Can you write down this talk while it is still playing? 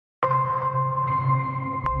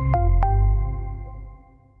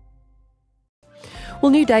Well,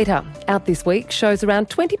 new data out this week shows around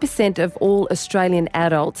 20% of all Australian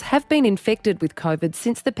adults have been infected with COVID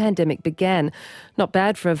since the pandemic began. Not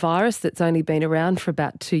bad for a virus that's only been around for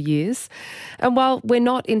about 2 years. And while we're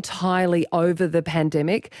not entirely over the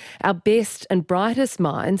pandemic, our best and brightest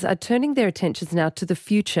minds are turning their attentions now to the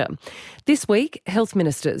future. This week, health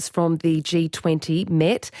ministers from the G20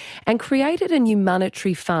 met and created a new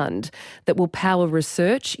monetary fund that will power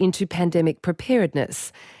research into pandemic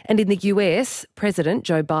preparedness. And in the US, President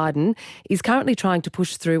Joe Biden is currently trying to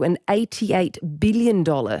push through an $88 billion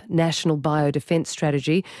national biodefence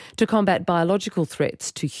strategy to combat biological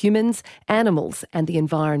threats to humans, animals and the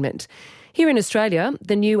environment. Here in Australia,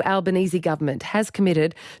 the new Albanese government has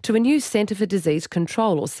committed to a new Centre for Disease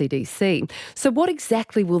Control, or CDC. So what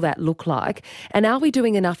exactly will that look like? And are we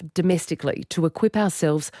doing enough domestically to equip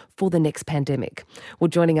ourselves for the next pandemic? Well,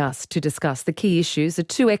 joining us to discuss the key issues are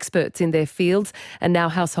two experts in their fields and now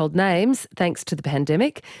household names thanks to the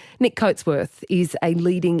pandemic. Nick Coatsworth is a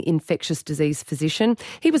leading infectious disease physician.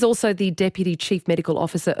 He was also the Deputy Chief Medical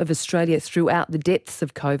Officer of Australia throughout the depths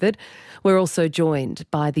of COVID. We're also joined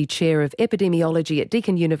by the Chair of Epidemiology at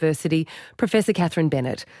Deakin University, Professor Catherine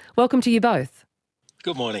Bennett. Welcome to you both.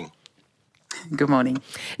 Good morning. Good morning.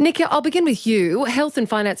 Nick, I'll begin with you. Health and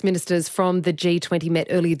finance ministers from the G20 met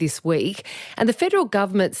earlier this week, and the federal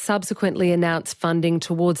government subsequently announced funding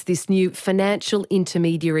towards this new financial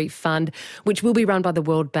intermediary fund, which will be run by the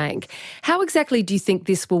World Bank. How exactly do you think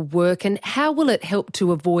this will work, and how will it help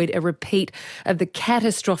to avoid a repeat of the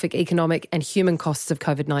catastrophic economic and human costs of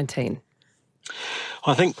COVID-19?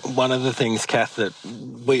 I think one of the things, Kath, that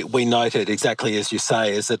we noted, exactly as you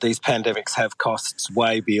say, is that these pandemics have costs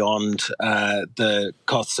way beyond the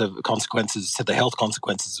consequences to the health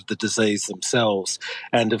consequences of the disease themselves.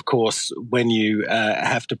 And of course, when you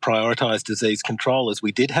have to prioritise disease control, as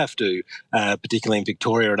we did have to, particularly in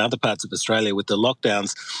Victoria and other parts of Australia with the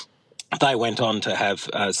lockdowns, they went on to have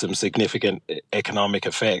some significant economic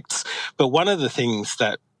effects. But one of the things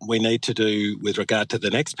that we need to do with regard to the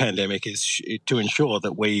next pandemic is to ensure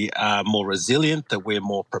that we are more resilient, that we're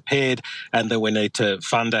more prepared, and that we need to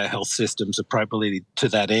fund our health systems appropriately to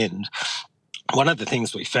that end. One of the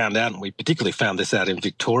things we found out, and we particularly found this out in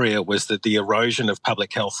Victoria, was that the erosion of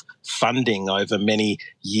public health funding over many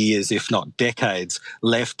years, if not decades,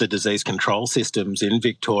 left the disease control systems in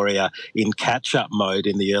Victoria in catch-up mode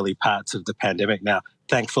in the early parts of the pandemic. Now,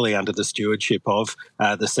 thankfully, under the stewardship of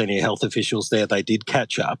the senior health officials there, they did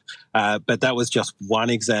catch up. But that was just one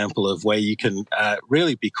example of where you can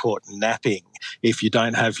really be caught napping if you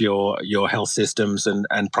don't have your health systems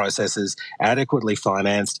and processes adequately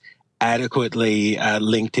financed, adequately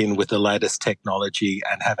linked in with the latest technology,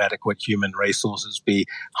 and have adequate human resources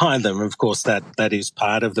behind them. Of course, that is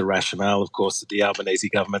part of the rationale, of course, that the Albanese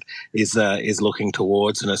government is looking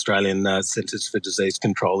towards an Australian Centres for Disease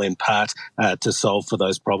Control, in part to solve for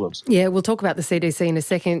those problems. Yeah, we'll talk about the CDC in a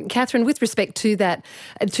second. Catherine, with respect to that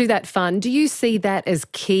fund, do you see that as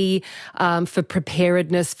key for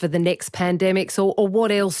preparedness for the next pandemics, or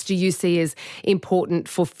what else do you see as important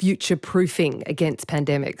for future-proofing against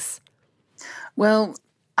pandemics? Well,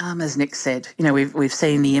 as Nick said, we've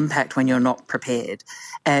seen the impact when you're not prepared,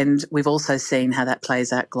 and we've also seen how that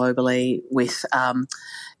plays out globally with,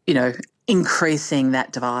 increasing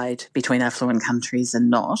that divide between affluent countries and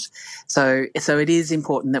not. So it is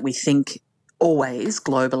important that we think always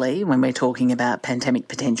globally when we're talking about pandemic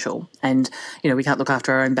potential. And, we can't look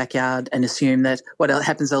after our own backyard and assume that what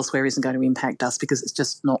happens elsewhere isn't going to impact us, because it's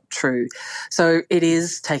just not true. So it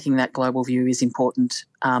is, taking that global view is important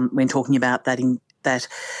when talking about that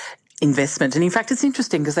investment. And in fact, it's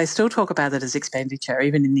interesting because they still talk about it as expenditure,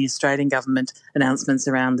 even in the Australian government announcements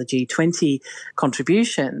around the G20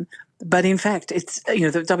 contribution. But in fact, it's,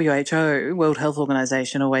 the WHO, World Health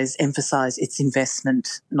Organization, always emphasise its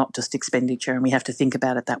investment, not just expenditure, and we have to think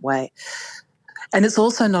about it that way. And it's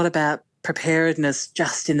also not about preparedness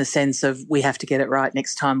just in the sense of we have to get it right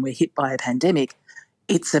next time we're hit by a pandemic.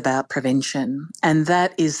 It's about prevention, and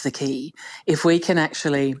that is the key. If we can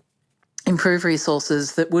actually improve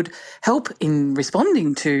resources that would help in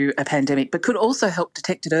responding to a pandemic, but could also help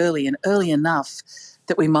detect it early and early enough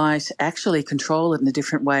that we might actually control it in a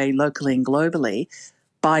different way locally and globally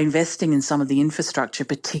by investing in some of the infrastructure,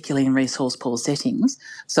 particularly in resource poor settings.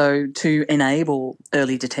 So to enable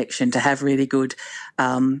early detection, to have really good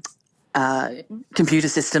computer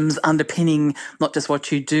systems underpinning not just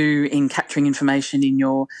what you do in capturing information in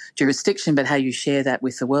your jurisdiction, but how you share that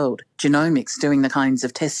with the world. Genomics, doing the kinds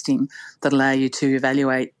of testing that allow you to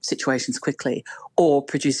evaluate situations quickly, or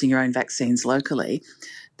producing your own vaccines locally.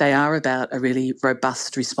 They are about a really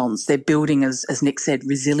robust response. They're building, as Nick said,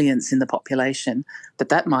 resilience in the population,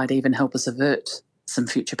 that might even help us avert some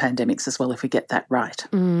future pandemics as well if we get that right.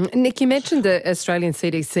 Nick, you mentioned the Australian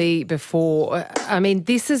CDC before. I mean,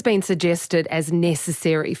 this has been suggested as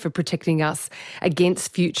necessary for protecting us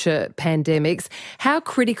against future pandemics. How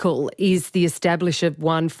critical is the establishment of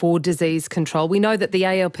one for disease control? We know that the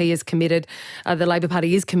ALP is committed, the Labor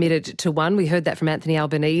Party is committed to one. We heard that from Anthony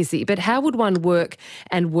Albanese. But how would one work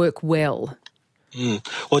and work well?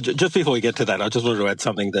 Well, just before we get to that, I just wanted to add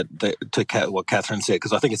something to what Catherine said,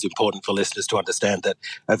 because I think it's important for listeners to understand that,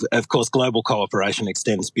 of course, global cooperation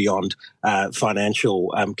extends beyond financial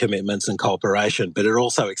commitments and cooperation, but it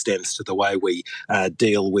also extends to the way we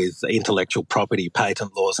deal with intellectual property,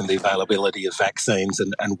 patent laws, and the availability of vaccines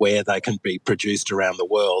and where they can be produced around the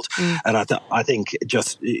world. And I think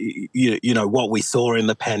just, what we saw in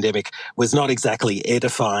the pandemic was not exactly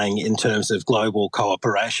edifying in terms of global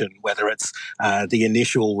cooperation, whether it's the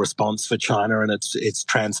initial response for China and its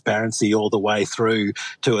transparency all the way through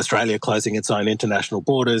to Australia closing its own international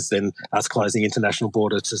borders, then us closing international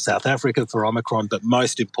borders to South Africa for Omicron, but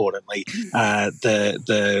most importantly, where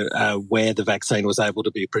the vaccine was able to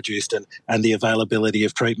be produced and the availability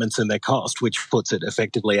of treatments and their cost, which puts it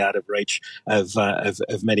effectively out of reach of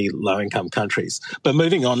many low-income countries. But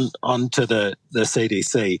moving on to the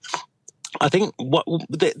CDC, I think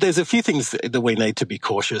there's a few things that we need to be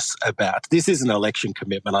cautious about. This is an election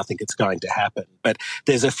commitment. I think it's going to happen, but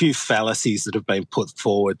there's a few fallacies that have been put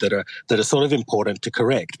forward that are sort of important to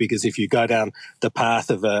correct. Because if you go down the path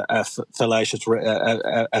of a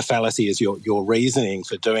fallacy as your reasoning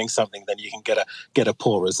for doing something, then you can get a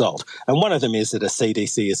poor result. And one of them is that a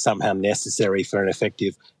CDC is somehow necessary for an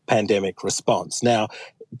effective pandemic response. Now,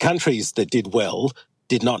 countries that did well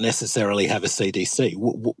did not necessarily have a CDC.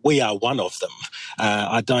 We are one of them.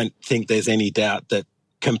 I don't think there's any doubt that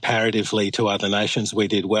comparatively to other nations, we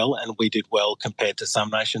did well, and we did well compared to some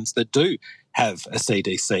nations that do have a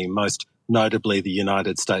CDC, most notably the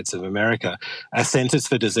United States of America. A Centres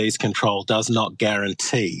for Disease Control does not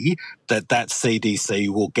guarantee that CDC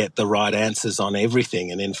will get the right answers on everything.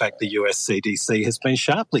 And in fact, the US CDC has been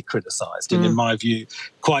sharply criticised, and in my view,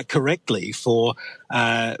 quite correctly, for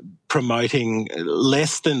promoting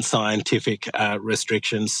less than scientific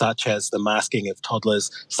restrictions, such as the masking of toddlers,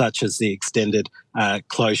 such as the extended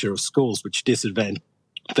closure of schools, which disadvantage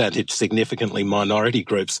significantly minority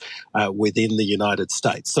groups within the United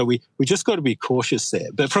States. So we just got to be cautious there.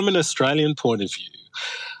 But from an Australian point of view,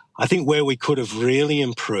 I think where we could have really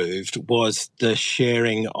improved was the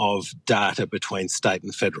sharing of data between state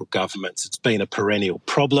and federal governments. It's been a perennial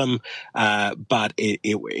problem, but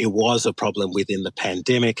it was a problem within the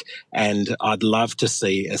pandemic, and I'd love to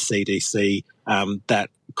see a CDC that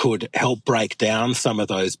could help break down some of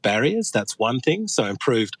those barriers. That's one thing. So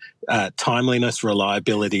improved timeliness,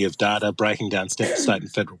 reliability of data, breaking down state and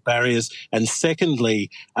federal barriers. And secondly,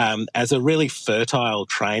 as a really fertile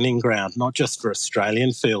training ground, not just for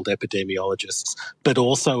Australian field epidemiologists, but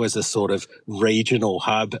also as a sort of regional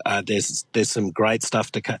hub. There's some great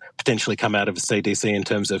stuff to potentially come out of a CDC in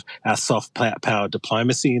terms of our soft power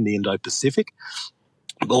diplomacy in the Indo-Pacific.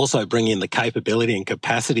 Also bring in the capability and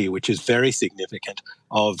capacity, which is very significant,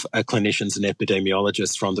 of clinicians and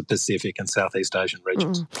epidemiologists from the Pacific and Southeast Asian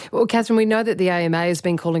regions. Well, Catherine, we know that the AMA has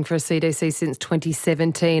been calling for a CDC since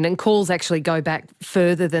 2017, and calls actually go back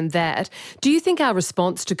further than that. Do you think our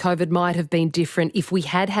response to COVID might have been different if we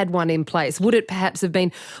had one in place? Would it perhaps have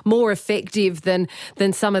been more effective than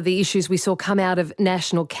some of the issues we saw come out of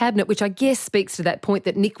National Cabinet, which I guess speaks to that point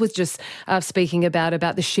that Nick was just speaking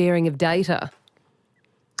about the sharing of data?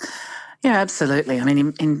 Yeah, absolutely. I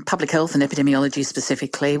mean, in public health and epidemiology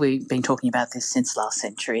specifically, we've been talking about this since last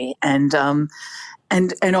century, and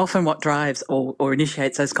often what drives or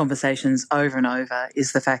initiates those conversations over and over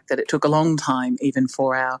is the fact that it took a long time, even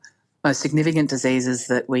for our most significant diseases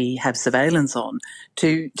that we have surveillance on,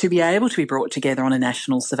 to be able to be brought together on a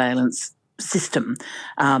national surveillance system,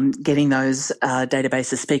 getting those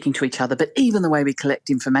databases speaking to each other. But even the way we collect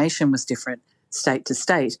information was different state to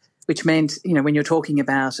state, which meant, when you're talking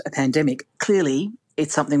about a pandemic, clearly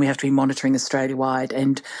it's something we have to be monitoring Australia-wide,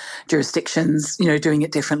 and jurisdictions, doing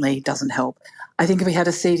it differently doesn't help. I think if we had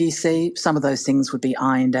a CDC, some of those things would be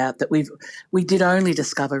ironed out that we did only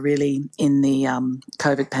discover really in the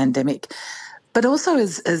COVID pandemic. But also,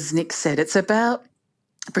 as Nick said, it's about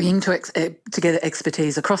bringing together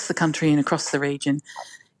expertise across the country and across the region.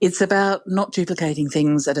 It's about not duplicating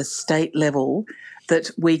things at a state level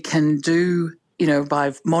that we can do,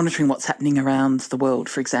 by monitoring what's happening around the world,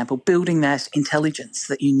 for example, building that intelligence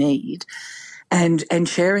that you need and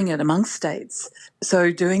sharing it amongst states.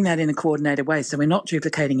 So doing that in a coordinated way. So we're not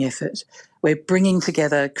duplicating effort. We're bringing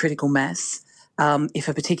together critical mass if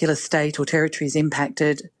a particular state or territory is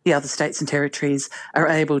impacted, the other states and territories are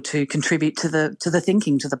able to contribute to the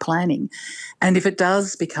thinking, to the planning. And if it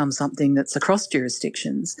does become something that's across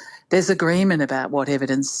jurisdictions, there's agreement about what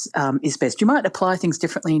evidence is best. You might apply things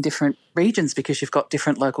differently in different regions because you've got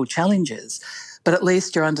different local challenges, but at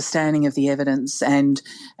least your understanding of the evidence and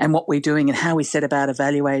what we're doing and how we set about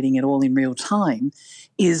evaluating it all in real time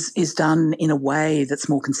is done in a way that's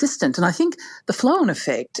more consistent. And I think the flow-on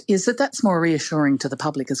effect is that that's more reassuring to the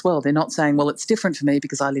public as well. They're not saying, well, it's different for me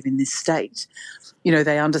because I live in this state. You know,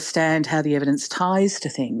 they understand how the evidence ties to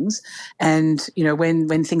things. And, you know,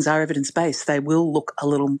 when things are evidence-based, they will look a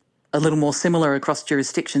little more similar across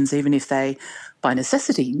jurisdictions, even if they, by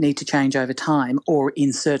necessity, need to change over time or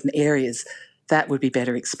in certain areas. That would be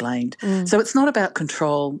better explained. So it's not about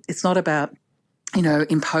control. It's not about, you know,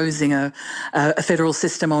 imposing a federal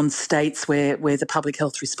system on states where the public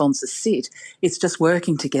health responses sit. It's just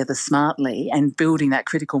working together smartly and building that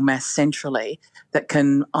critical mass centrally that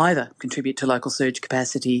can either contribute to local surge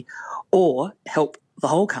capacity or help the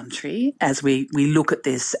whole country as we look at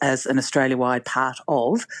this as an Australia-wide part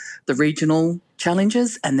of the regional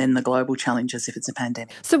challenges and then the global challenges if it's a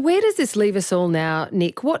pandemic. So where does this leave us all now,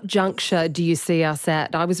 Nick? What juncture do you see us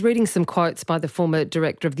at? I was reading some quotes by the former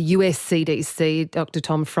director of the US CDC, Dr.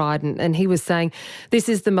 Tom Frieden, and he was saying this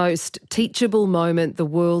is the most teachable moment the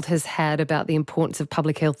world has had about the importance of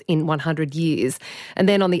public health in 100 years. And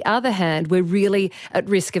then on the other hand, we're really at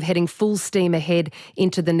risk of heading full steam ahead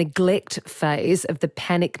into the neglect phase of the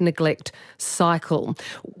panic neglect cycle.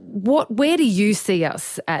 Where do you see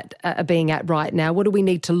us at being at right now? What do we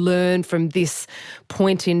need to learn from this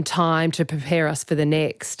point in time to prepare us for the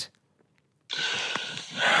next?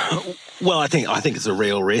 Well, I think it's a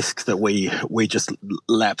real risk that we just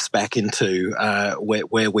lapse back into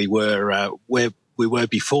where we were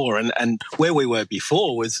before, and where we were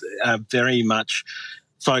before was very much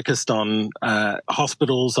focused on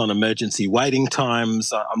hospitals, on emergency waiting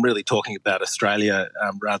times. I'm really talking about Australia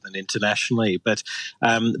rather than internationally, but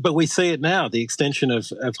we see it now. The extension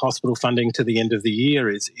of hospital funding to the end of the year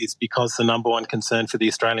is because the number one concern for the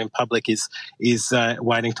Australian public is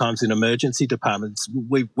waiting times in emergency departments.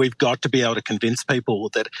 We've got to be able to convince people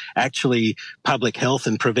that actually public health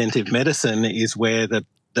and preventive medicine is where the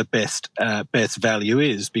best value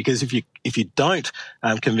is, because if you don't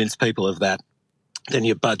convince people of that, then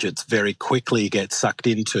your budgets very quickly get sucked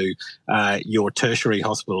into your tertiary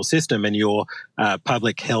hospital system, and your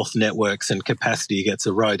public health networks and capacity gets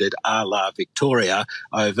eroded a la Victoria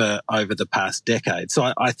over the past decade.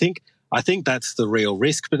 So I think that's the real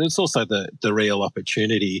risk, but it's also the real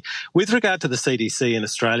opportunity. With regard to the CDC in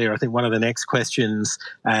Australia, I think one of the next questions,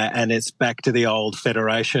 and it's back to the old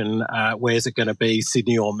federation, where's it going to be,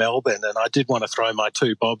 Sydney or Melbourne? And I did want to throw my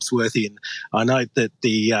two bobs worth in. I note that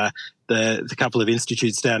the couple of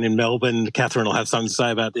institutes down in Melbourne, Catherine will have something to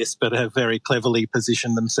say about this, but have very cleverly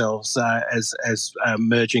positioned themselves as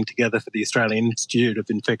merging together for the Australian Institute of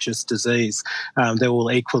Infectious Disease. There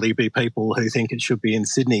will equally be people who think it should be in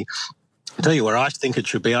Sydney. I'll tell you where I think it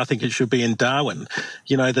should be. I think it should be in Darwin.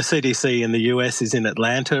 You know, the CDC in the US is in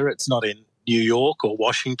Atlanta. It's not in New York or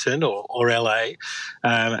Washington or LA,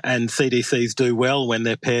 and CDCs do well when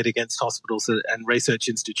they're paired against hospitals and research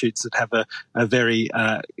institutes that have a very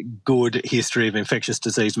good history of infectious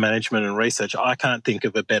disease management and research. I can't think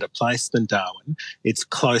of a better place than Darwin. It's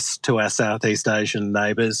close to our Southeast Asian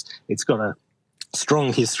neighbours. It's got a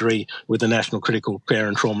strong history with the National Critical Care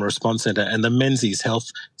and Trauma Response Centre, and the Menzies Health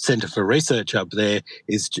Centre for Research up there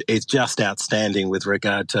is just outstanding with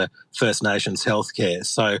regard to First Nations healthcare.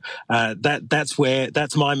 So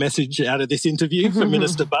that's my message out of this interview for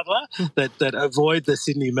Minister Butler, that avoid the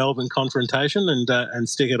Sydney-Melbourne confrontation and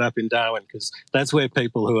stick it up in Darwin, because that's where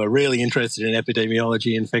people who are really interested in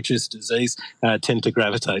epidemiology, infectious disease, tend to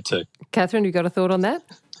gravitate to. Catherine, you got a thought on that?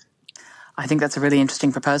 I think that's a really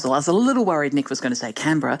interesting proposal. I was a little worried Nick was going to say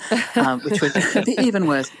Canberra, which would be even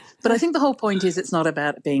worse. But I think the whole point is it's not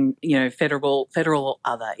about being, you know, federal or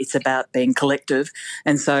other. It's about being collective,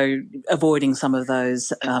 and so avoiding some of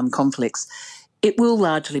those conflicts. It will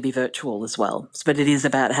largely be virtual as well, but it is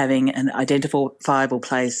about having an identifiable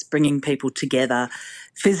place, bringing people together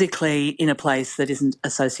physically in a place that isn't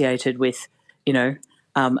associated with, you know,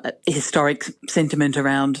 historic sentiment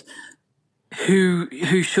around who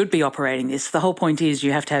should be operating this. The whole point is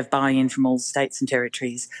you have to have buy-in from all states and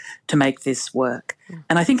territories to make this work.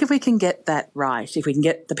 And I think if we can get that right, if we can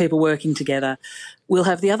get the people working together, we'll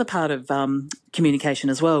have the other part of communication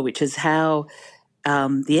as well, which is how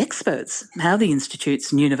the experts, how the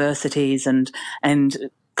institutes and universities and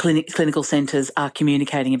clinical centres are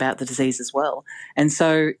communicating about the disease as well. And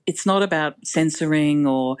so it's not about censoring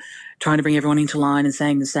or trying to bring everyone into line and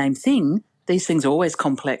saying the same thing. These things are always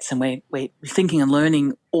complex, and we're thinking and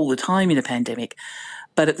learning all the time in a pandemic.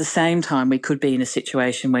 But at the same time, we could be in a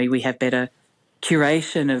situation where we have better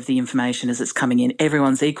curation of the information as it's coming in.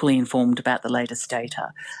 Everyone's equally informed about the latest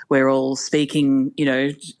data. We're all speaking,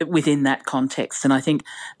 within that context. And I think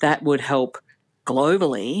that would help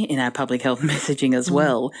globally in our public health messaging as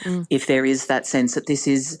well, if there is that sense that this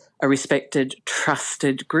is a respected,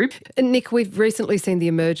 trusted group. Nick, we've recently seen the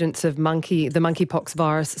emergence of the monkeypox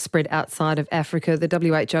virus spread outside of Africa. The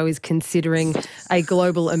WHO is considering a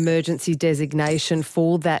global emergency designation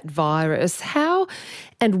for that virus. How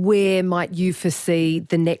and where might you foresee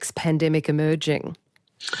the next pandemic emerging?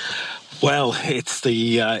 Well, it's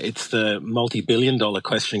the multi-billion-dollar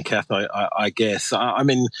question, Kath. I guess. I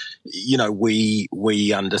mean,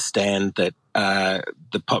 we understand that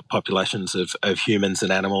the populations of humans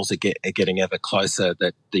and animals are getting ever closer.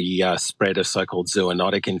 That the spread of so-called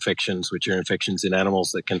zoonotic infections, which are infections in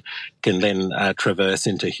animals that can then traverse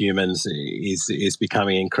into humans, is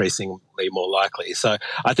becoming increasingly more likely. So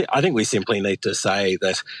I think we simply need to say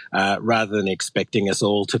that rather than expecting us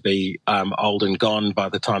all to be old and gone by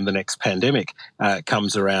the time the next pandemic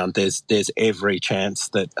comes around, there's every chance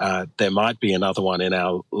that there might be another one in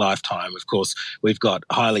our lifetime. Of course, we've got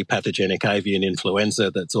highly pathogenic avian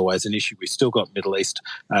influenza that's always an issue. We've still got Middle East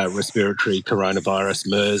respiratory coronavirus,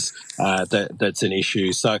 MERS, that's an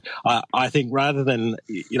issue. So I think rather than,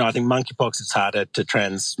 I think monkeypox is harder to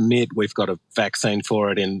transmit. We've got a vaccine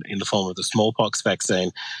for it in the form of the smallpox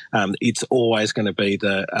vaccine. It's always going to be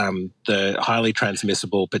the highly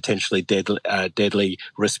transmissible, potentially deadly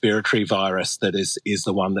respiratory virus that is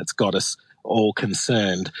the one that's got us all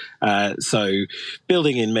concerned. So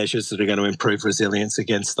building in measures that are going to improve resilience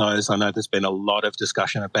against those. I know there's been a lot of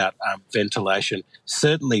discussion about ventilation.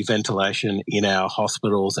 Certainly ventilation in our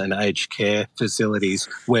hospitals and aged care facilities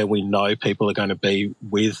where we know people are going to be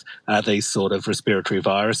with these sort of respiratory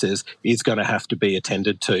viruses is going to have to be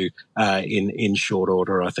attended to in short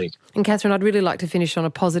order, I think. And Catherine, I'd really like to finish on a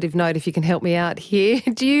positive note if you can help me out here.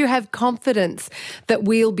 Do you have confidence that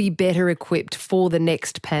we'll be better equipped for the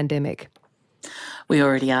next pandemic? We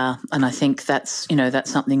already are, and I think that's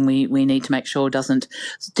something we need to make sure doesn't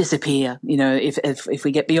disappear. If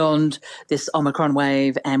we get beyond this Omicron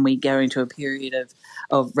wave and we go into a period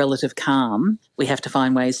of relative calm, we have to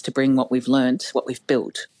find ways to bring what we've learnt, what we've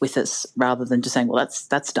built with us, rather than just saying, well,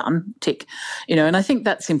 that's done, tick. And I think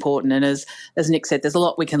that's important. And as Nick said, there's a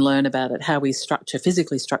lot we can learn about it, how we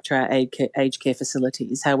physically structure our aged care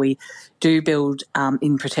facilities, how we do build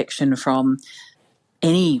in protection from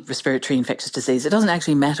any respiratory infectious disease. It doesn't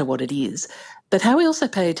actually matter what it is, but how we also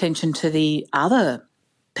pay attention to the other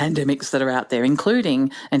pandemics that are out there,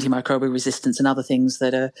 including antimicrobial resistance and other things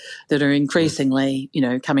that are increasingly,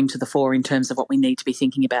 coming to the fore in terms of what we need to be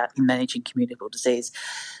thinking about in managing communicable disease.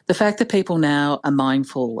 The fact that people now are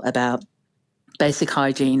mindful about basic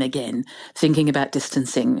hygiene again, thinking about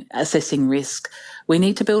distancing, assessing risk. We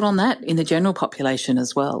need to build on that in the general population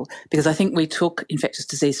as well, because I think we took infectious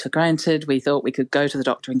disease for granted. We thought we could go to the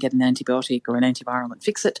doctor and get an antibiotic or an antiviral and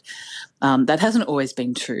fix it. That hasn't always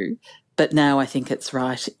been true. But now I think it's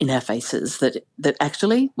right in our faces that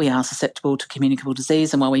actually we are susceptible to communicable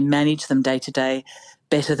disease, and while we manage them day to day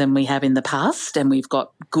better than we have in the past, and we've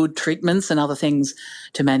got good treatments and other things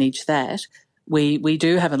to manage that, we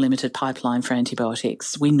do have a limited pipeline for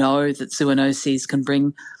antibiotics. We know that zoonoses can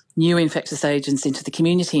bring new infectious agents into the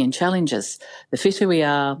community and challenge us. The fitter we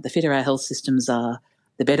are, the fitter our health systems are,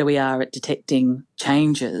 the better we are at detecting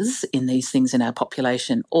changes in these things in our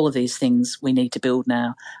population. All of these things we need to build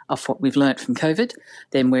now off what we've learnt from COVID.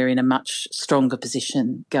 Then we're in a much stronger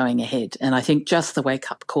position going ahead. And I think just the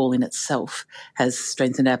wake-up call in itself has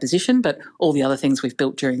strengthened our position, but all the other things we've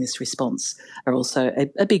built during this response are also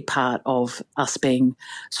a big part of us being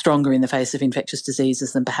stronger in the face of infectious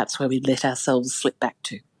diseases than perhaps where we let ourselves slip back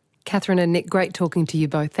to. Catherine and Nick, great talking to you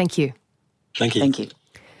both. Thank you. Thank you. Thank you.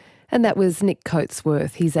 And that was Nick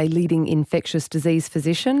Coatsworth. He's a leading infectious disease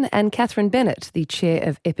physician, and Catherine Bennett, the Chair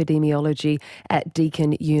of Epidemiology at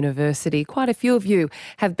Deakin University. Quite a few of you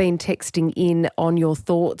have been texting in on your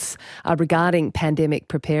thoughts regarding pandemic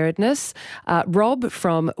preparedness. Rob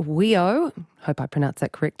from WEO, Hope I pronounced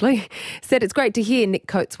that correctly, said it's great to hear Nick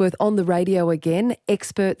Coatsworth on the radio again.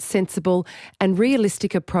 Expert, sensible and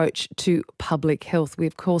realistic approach to public health. We,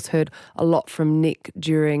 of course, heard a lot from Nick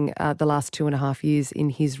during the last 2.5 years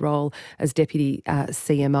in his role as Deputy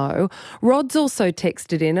CMO. Rod's also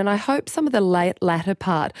texted in, and I hope some of the latter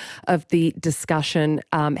part of the discussion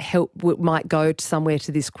might go somewhere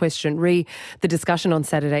to this question. The discussion on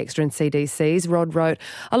Saturday Extra and CDCs, Rod wrote,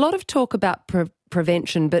 a lot of talk about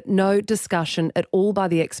prevention, but no discussion at all by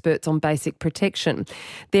the experts on basic protection.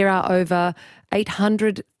 There are over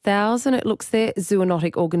 800,000, it looks there,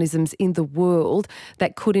 zoonotic organisms in the world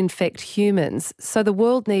that could infect humans. So the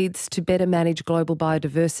world needs to better manage global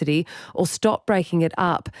biodiversity or stop breaking it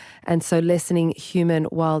up, and so lessening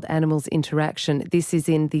human-wild animals interaction. This is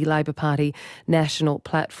in the Labor Party national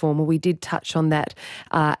platform. We did touch on that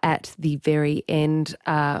at the very end,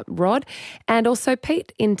 Rod. And also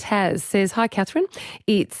Pete in Taz says, hi, Catherine.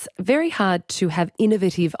 It's very hard to have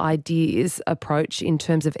innovative ideas approach in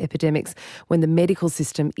terms of epidemics when the medical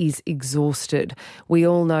system is exhausted. We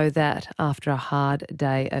all know that after a hard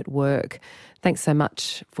day at work. Thanks so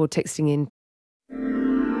much for texting in.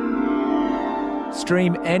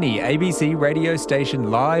 Stream any ABC radio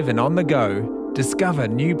station live and on the go. Discover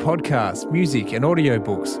new podcasts, music and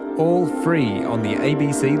audiobooks, all free on the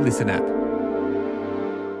ABC Listen app.